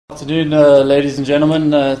Good afternoon, ladies and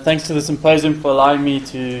gentlemen. Thanks to the Symposium for allowing me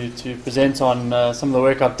to present on some of the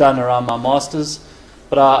work I've done around my Masters.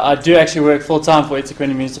 But I do actually work full-time for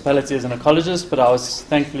eThekwini municipality as an ecologist, but I was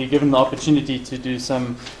thankfully given the opportunity to do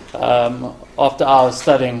some after-hours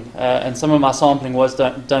studying, and some of my sampling was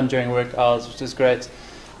done during work hours, which is great.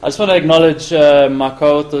 I just want to acknowledge my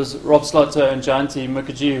co-authors, Rob Slotto and Jayanti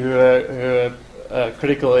Mukherjee, who are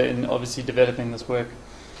critical in obviously developing this work.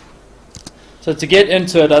 So to get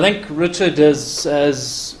into it, I think Richard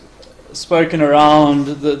has spoken around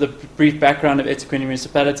the brief background of eThekwini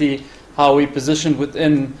municipality, how we positioned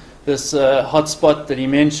within this hotspot that he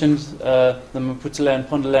mentioned, the Maputaland,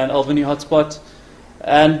 Pondoland, Albany hotspot.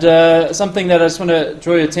 And something that I just want to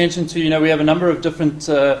draw your attention to, we have a number of different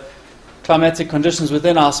climatic conditions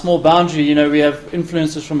within our small boundary. We have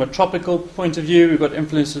influences from a tropical point of view, we've got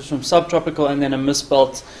influences from subtropical, and then a mist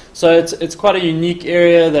belt. So it's quite a unique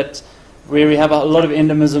area where we have a lot of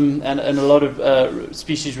endemism and a lot of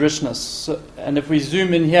species richness. So, and if we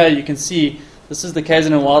zoom in here, you can see this is the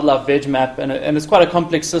KZN wildlife veg map, and it's quite a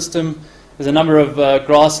complex system. There's a number of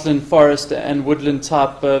grassland, forest, and woodland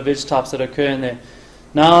type veg types that occur in there.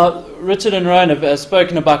 Now, Richard and Rowan have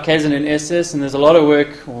spoken about KZN SS, and there's a lot of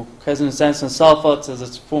work, or KZN sandstone sulfides as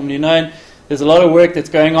it's formerly known. There's a lot of work that's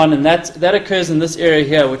going on, and that occurs in this area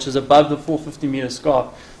here, which is above the 450 meter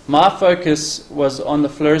scarp. My focus was on the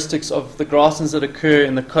floristics of the grasslands that occur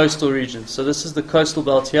in the coastal region. So this is the coastal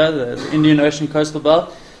belt here, the Indian Ocean coastal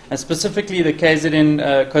belt, and specifically the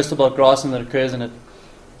KZN coastal belt grassland that occurs in it.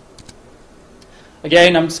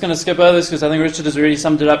 Again, I'm just going to skip over this because I think Richard has already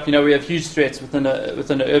summed it up. We have huge threats within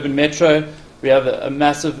an urban metro. We have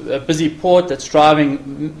a busy port that's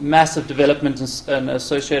driving massive development and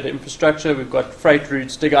associated infrastructure. We've got freight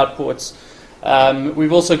routes, dig-out ports.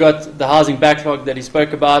 We've also got the housing backlog that he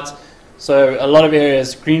spoke about. So a lot of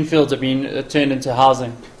areas, greenfields, have been turned into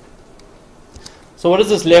housing. So what has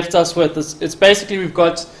this left us with? It's basically we've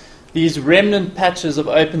got these remnant patches of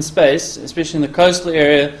open space, especially in the coastal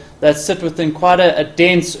area, that sit within quite a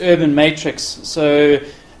dense urban matrix. So,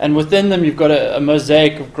 and within them you've got a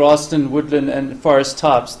mosaic of grassland, woodland, and forest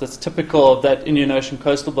types that's typical of that Indian Ocean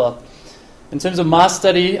coastal belt. In terms of my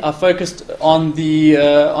study, I focused on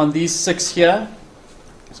these six here.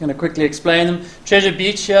 I'm just going to quickly explain them. Treasure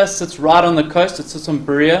Beach here sits right on the coast. It sits on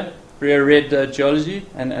Berea red geology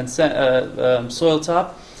and soil type.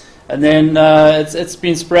 And then it's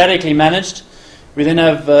been sporadically managed. We then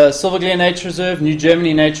have Silverglare Nature Reserve, New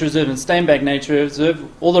Germany Nature Reserve, and Steenbach Nature Reserve.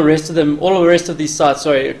 All the rest of these sites,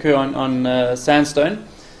 occur on sandstone.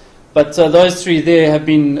 But those three there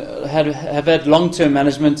have had long-term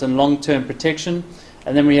management and long-term protection.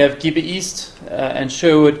 And then we have Gibe East and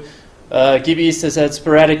Sherwood. Gibe East has had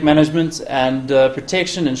sporadic management and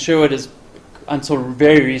protection, and Sherwood until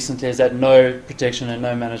very recently has had no protection and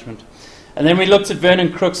no management. And then we looked at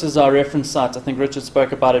Vernon Crooks as our reference site. I think Richard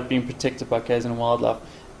spoke about it being protected by KZN Wildlife.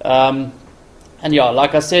 And yeah,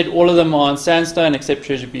 like I said, all of them are on sandstone except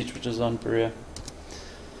Treasure Beach, which is on Berea.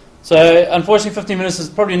 So unfortunately 15 minutes is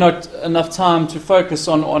probably not enough time to focus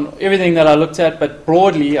on everything that I looked at, but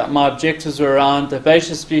broadly my objectives were around the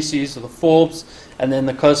herbaceous species, or the forbs, and then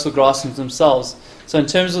the coastal grasslands themselves. So in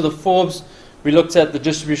terms of the forbs, we looked at the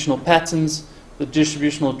distributional patterns, the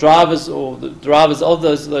distributional drivers, or the drivers of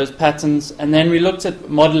those patterns, and then we looked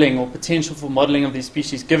at modeling, or potential for modeling of these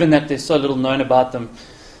species, given that there's so little known about them.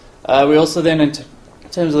 We also then, in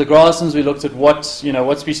terms of the grasslands, we looked at what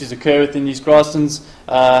species occur within these grasslands.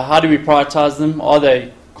 How do we prioritize them? Are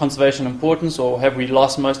they conservation importance, or have we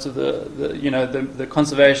lost most of the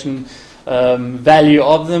conservation value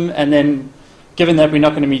of them? And then, given that we're not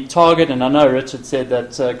going to meet target, and I know Richard said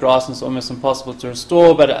that grasslands are almost impossible to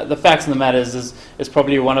restore, but the fact of the matter is it's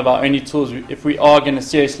probably one of our only tools if we are going to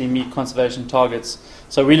seriously meet conservation targets.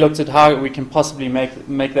 So we looked at how we can possibly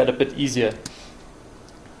make that a bit easier.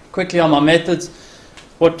 Quickly on my methods.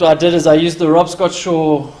 What I did is I used the Rob Scott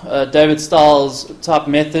Shaw, David Stiles type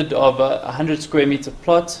method of a 100 square meter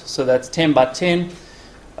plot, so that's 10 by 10.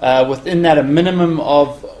 Within that, a minimum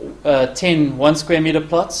of 10 1 square meter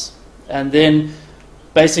plots, and then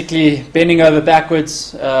basically bending over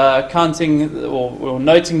backwards, counting or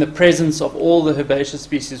noting the presence of all the herbaceous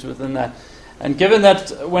species within that. And given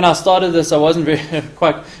that when I started this, I wasn't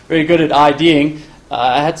very good at IDing,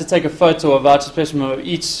 I had to take a photo of voucher specimen of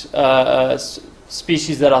each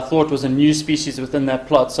species that I thought was a new species within that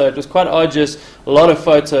plot. So it was quite arduous, a lot of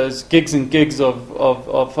photos, gigs and gigs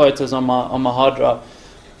of photos on my hard drive.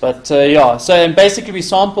 But yeah, so and basically we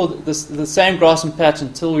sampled the same grassland patch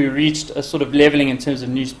until we reached a sort of leveling in terms of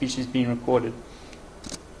new species being recorded.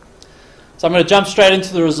 So I'm going to jump straight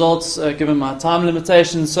into the results, given my time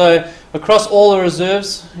limitations. So across all the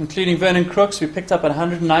reserves, including Vernon Crooks, we picked up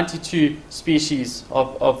 192 species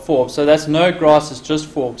of forbs. So that's no grasses, just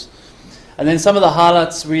forbs. And then some of the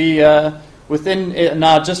highlights, we within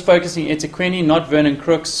now just focusing eThekwini, not Vernon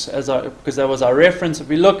Crooks, because that was our reference. If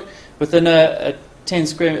we look within a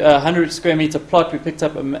 100 square meter plot, we picked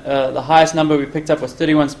up the highest number we picked up was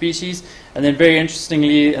 31 species, and then very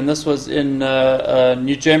interestingly, and this was in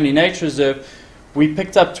New Germany Nature Reserve, we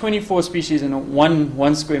picked up 24 species in a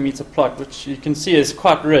one square meter plot, which you can see is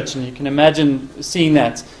quite rich, and you can imagine seeing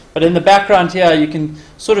that. But in the background here, you can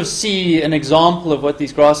sort of see an example of what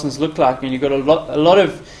these grasslands look like, and you've got a lot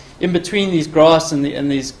of in between these grass and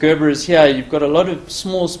these gerberas here, you've got a lot of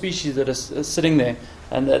small species that are sitting there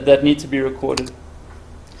and that need to be recorded.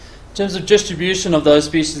 In terms of distribution of those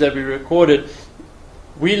species that we recorded,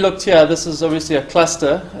 we looked here, this is obviously a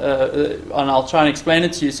cluster, and I'll try and explain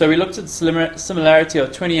it to you. So we looked at the similarity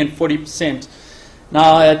of 20 and 40%.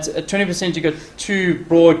 Now at 20% you got two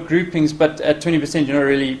broad groupings, but at 20% you're not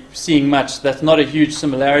really seeing much. That's not a huge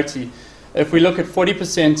similarity. If we look at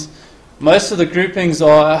 40%, most of the groupings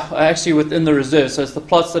are actually within the reserve. So it's the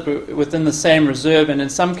plots that were within the same reserve, and in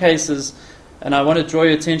some cases, and I want to draw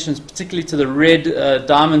your attention particularly to the red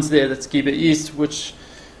diamonds there, that's Giba East, which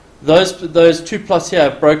those two plots here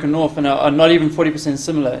have broken off and are not even 40%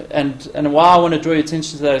 similar. And why I want to draw your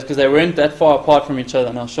attention to that is because they weren't that far apart from each other,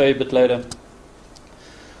 and I'll show you a bit later.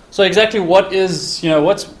 So exactly what is,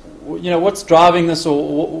 what's driving this,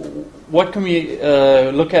 or what can we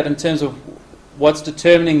look at in terms of what's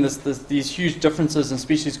determining these huge differences in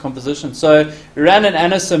species composition? So we ran an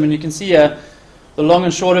ANISIM, and you can see here, the long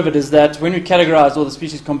and short of it is that when we categorized all the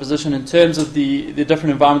species composition in terms of the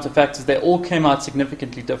different environmental factors, they all came out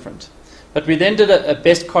significantly different. But we then did a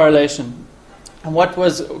best correlation. And what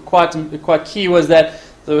was quite key was that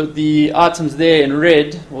the items there in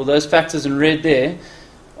red, or those factors in red there,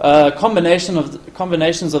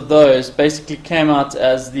 combinations of those basically came out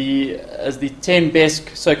as the 10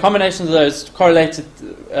 best. So combinations of those correlated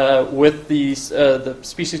with the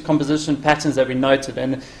species composition patterns that we noted,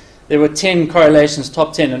 and there were 10 correlations,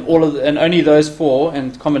 top 10, and only those four,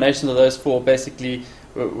 and combinations of those four basically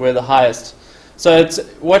were the highest. So it's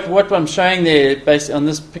what I'm showing there, based on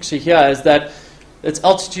this picture here, is that it's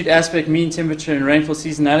altitude, aspect, mean temperature, and rainfall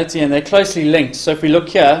seasonality, and they're closely linked. So if we look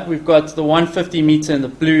here, we've got the 150 meter in the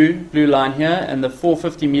blue line here, and the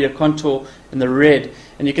 450 meter contour in the red.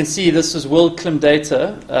 And you can see this is World Clim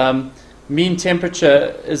data. Mean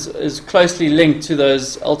temperature is closely linked to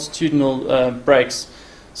those altitudinal breaks.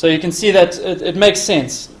 So you can see that it makes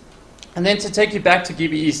sense. And then to take you back to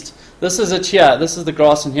Giba East, this is it here. This is the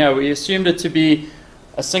grassland here. We assumed it to be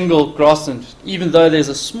a single grassland, even though there's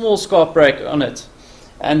a small scarp break on it.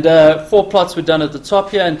 And 4 plots were done at the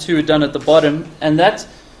top here, and 2 were done at the bottom. And that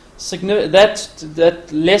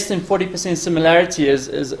less than 40% similarity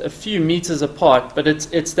is a few meters apart, but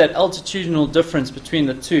it's that altitudinal difference between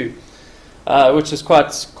the two, which is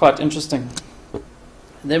quite interesting.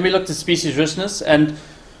 And then we looked at species richness, and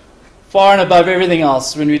far and above everything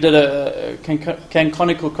else, when we did a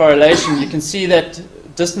canonical correlation, you can see that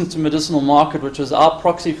distance to medicinal market, which was our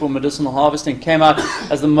proxy for medicinal harvesting, came out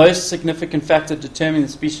as the most significant factor determining the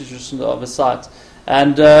species richness of a site.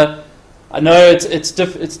 And I know it's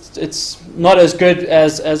not as good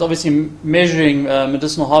as obviously measuring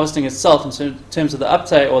medicinal harvesting itself in terms of the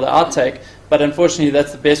uptake or the outtake, but unfortunately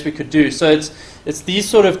that's the best we could do. So it's these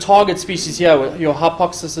sort of target species here, your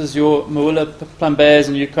hypoxis, your Moula plumbaeus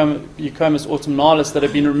and Eucomus autumnalis, that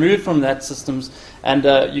have been removed from that systems, and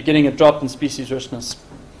you're getting a drop in species richness.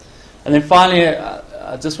 And then finally,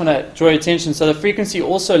 I just want to draw your attention. So the frequency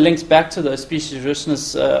also links back to those species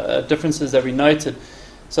richness differences that we noted.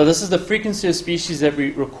 So this is the frequency of species that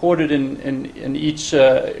we recorded in each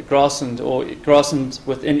grassland, or grassland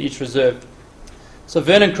within each reserve. So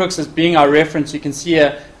Vernon Crooks as being our reference, you can see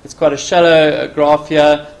here, it's quite a shallow graph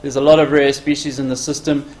here. There's a lot of rare species in the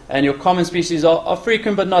system, and your common species are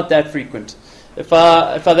frequent, but not that frequent. If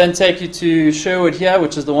I then take you to Sherwood here,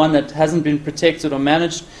 which is the one that hasn't been protected or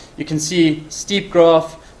managed, you can see steep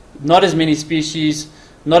graph, not as many species,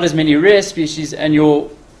 not as many rare species, and your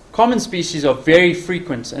common species are very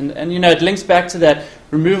frequent. And it links back to that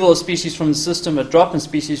removal of species from the system, a drop in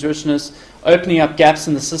species richness, opening up gaps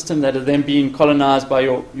in the system that are then being colonized by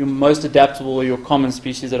your most adaptable or your common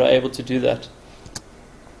species that are able to do that.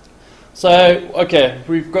 So, okay,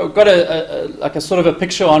 we've got a sort of a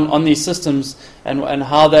picture on these systems and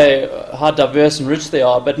how diverse and rich they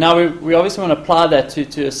are. But now we obviously want to apply that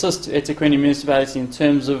to assist eThekwini municipality in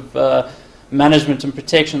terms of management and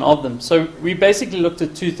protection of them. So we basically looked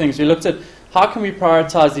at two things. We looked at how can we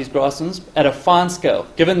prioritize these grasslands at a fine scale,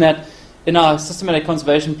 given that in our systematic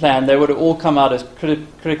conservation plan, they would have all come out as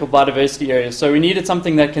critical biodiversity areas. So we needed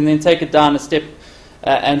something that can then take it down a step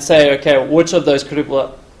and say, okay, which of those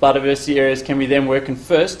critical biodiversity areas can we then work in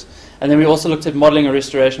first? And then we also looked at modeling or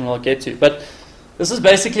restoration, we'll get to. But this is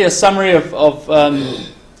basically a summary of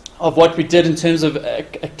what we did in terms of a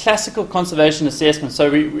classical conservation assessment.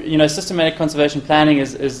 So systematic conservation planning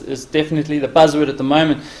is definitely the buzzword at the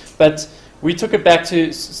moment, but we took it back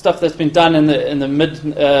to stuff that's been done in the mid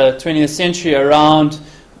 20th century around,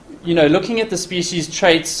 looking at the species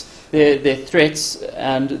traits, their threats,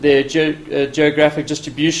 and their geographic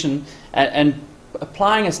distribution, and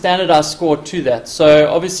applying a standardized score to that. So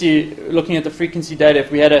obviously, looking at the frequency data,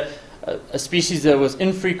 if we had a species that was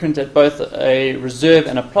infrequent at both a reserve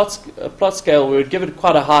and a plot scale, we would give it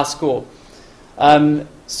quite a high score.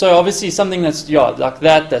 So obviously something that's like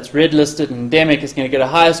that's red listed and endemic is going to get a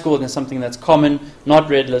higher score than something that's common, not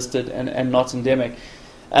red listed, and not endemic.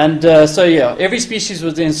 And every species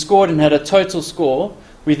was then scored and had a total score.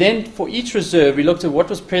 We then, for each reserve, we looked at what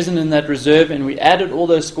was present in that reserve and we added all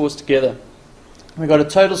those scores together. We got a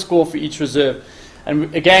total score for each reserve.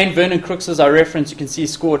 And again, Vernon Crooks, as our reference, you can see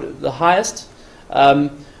scored the highest.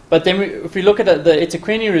 But then if we look at the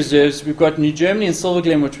eThekwini reserves, we've got New Germany and Silver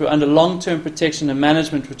Glen, which were under long-term protection and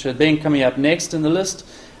management, which are then coming up next in the list.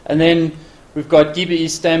 And then we've got Giba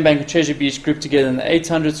East, Steenbank, and Treasure Beach grouped together in the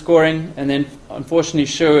 800 scoring. And then, unfortunately,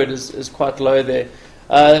 Sherwood is quite low there.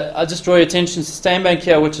 I'll just draw your attention to Steenbank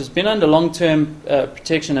here, which has been under long-term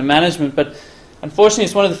protection and management, but unfortunately,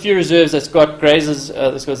 it's one of the few reserves that's got grazers,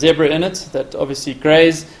 that's got zebra in it, that obviously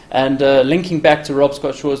graze, and linking back to Rob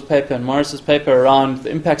Scott Shaw's paper and Morris's paper around the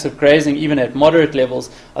impacts of grazing, even at moderate levels,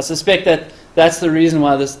 I suspect that that's the reason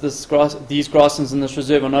why these grasslands in this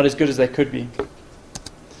reserve are not as good as they could be. And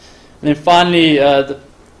then finally,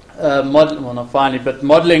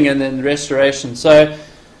 modeling and then restoration. So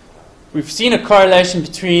we've seen a correlation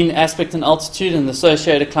between aspect and altitude and the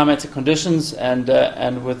associated climatic conditions and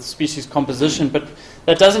with species composition, but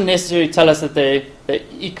that doesn't necessarily tell us that they're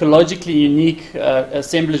ecologically unique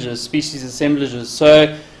assemblages, species assemblages.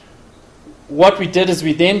 So what we did is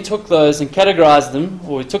we then took those and categorized them,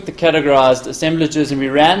 or we took the categorized assemblages and we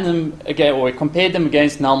ran them again, or we compared them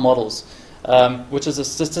against null models, which is a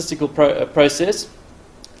statistical process.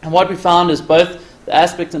 And what we found is both the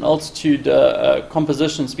aspect and altitude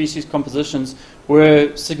species compositions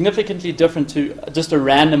were significantly different to just a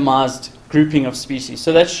randomized grouping of species.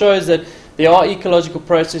 So that shows that there are ecological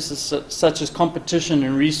processes such as competition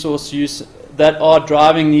and resource use that are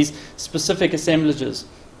driving these specific assemblages.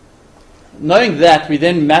 Knowing that, we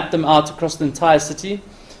then map them out across the entire city.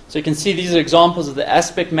 So you can see these are examples of the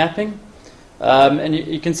aspect mapping. And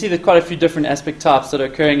you can see that quite a few different aspect types that are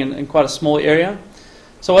occurring in quite a small area.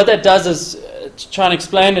 So what that does is, to try and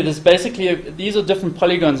explain it, is basically these are different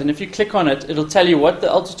polygons, and if you click on it, it'll tell you what the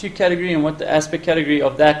altitude category and what the aspect category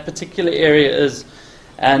of that particular area is.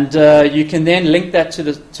 And you can then link that to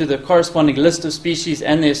the corresponding list of species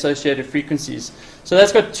and their associated frequencies. So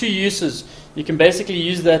that's got two uses. You can basically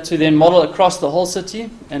use that to then model across the whole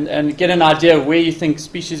city and get an idea of where you think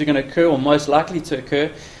species are going to occur or most likely to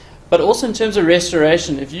occur. But also in terms of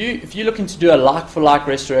restoration, if you're looking to do a like-for-like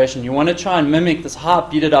restoration, you want to try and mimic this high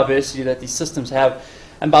beta diversity that these systems have.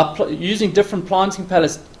 And by using different planting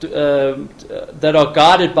palettes that are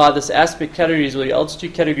guided by this aspect categories or the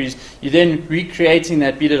altitude categories, you're then recreating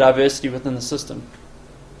that beta diversity within the system.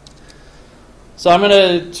 So I'm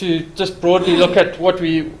going to just broadly look at what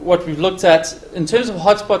we've looked at. In terms of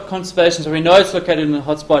hotspot conservation, so we know it's located in a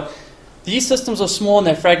hotspot. These systems are small and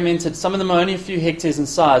they're fragmented. Some of them are only a few hectares in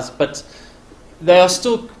size, but they are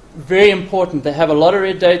still very important. They have a lot of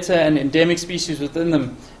red data and endemic species within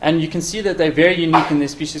them, and you can see that they're very unique in their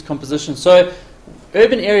species composition. So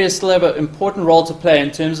urban areas still have an important role to play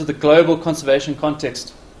in terms of the global conservation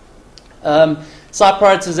context. Site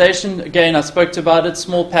prioritization, again, I spoke about it.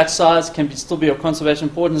 Small patch size can still be of conservation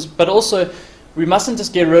importance, but also we mustn't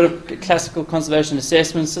just get rid of classical conservation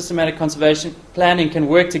assessments. Systematic conservation planning can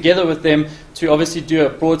work together with them to obviously do a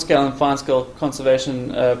broad-scale and fine-scale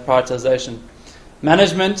conservation prioritization.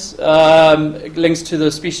 Management links to the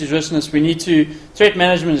species richness. Threat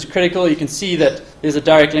management is critical. You can see that there's a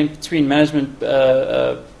direct link between management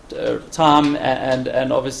time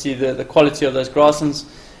and obviously the quality of those grasslands.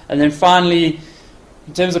 And then finally,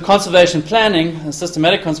 in terms of conservation planning,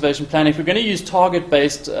 systematic conservation planning, if we're going to use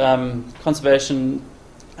target-based conservation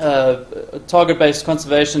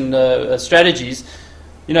strategies,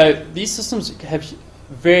 these systems have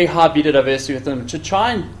very high beta diversity within them. To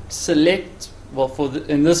try and select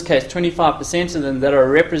in this case, 25% of them that are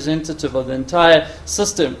representative of the entire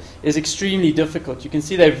system is extremely difficult. You can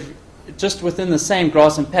see they've, just within the same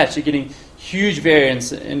grass and patch, you're getting huge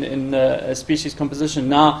variance in species composition.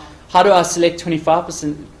 Now, how do I select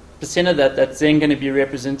 25% of that that's then going to be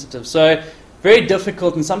representative? So, very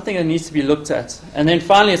difficult and something that needs to be looked at. And then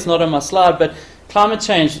finally, it's not on my slide, but climate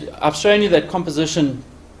change. I've shown you that composition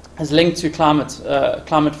is linked to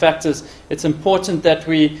climate factors. It's important that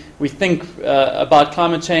we think about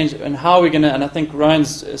climate change and how we're going to, and I think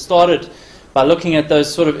Rowan's started by looking at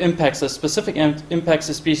those sort of impacts, those specific impacts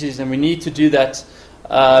of species, and we need to do that.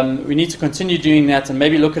 We need to continue doing that and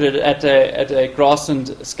maybe look at it at a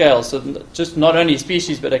grassland scale. So just not only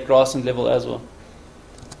species, but at grassland level as well.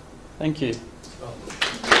 Thank you.